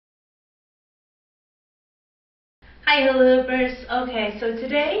Hi Hoopers. Okay, so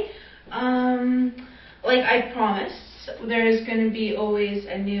today, like I promised, there's going to be always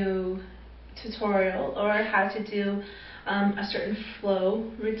a new tutorial or how to do a certain flow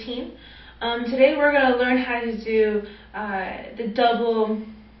routine. Today we're going to learn how to do the double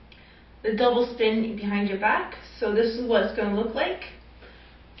spin behind your back. So this is what it's going to look like.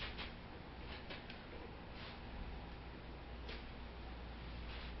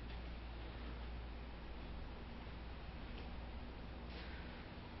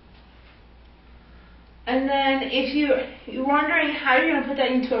 And then if you're wondering how you're going to put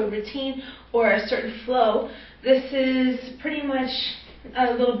that into a routine or a certain flow, this is pretty much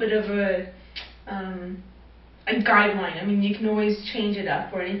a little bit of a guideline. I mean, you can always change it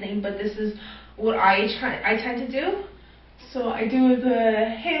up or anything, but this is what I tend to do. So I do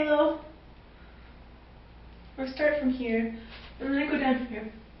the halo, or start from here, and then I go down from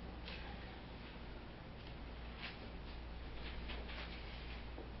here.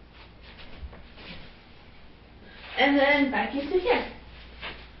 And then back into here.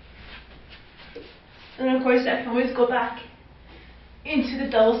 And of course I can always go back into the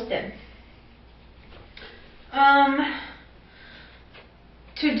double spin.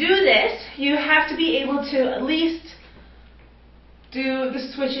 To do this, you have to be able to at least do the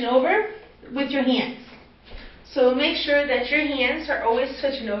switching over with your hands. So make sure that your hands are always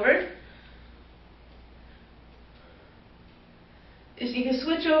switching over. If you can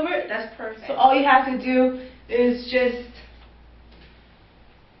switch over, that's perfect. So all you have to do is just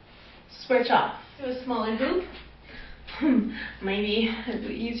switch off. Do a smaller hoop. Maybe a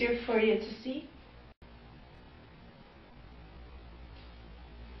bit easier for you to see.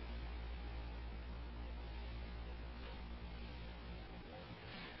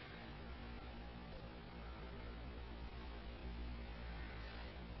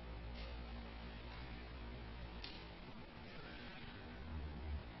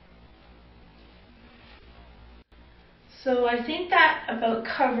 So I think that about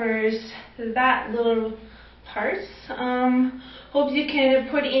covers that little part. Hope you can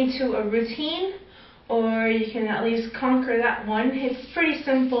put into a routine, or you can at least conquer that one. It's pretty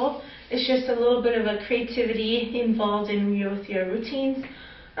simple. It's just a little bit of a creativity involved with your routines.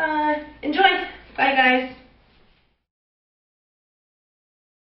 Enjoy! Bye guys!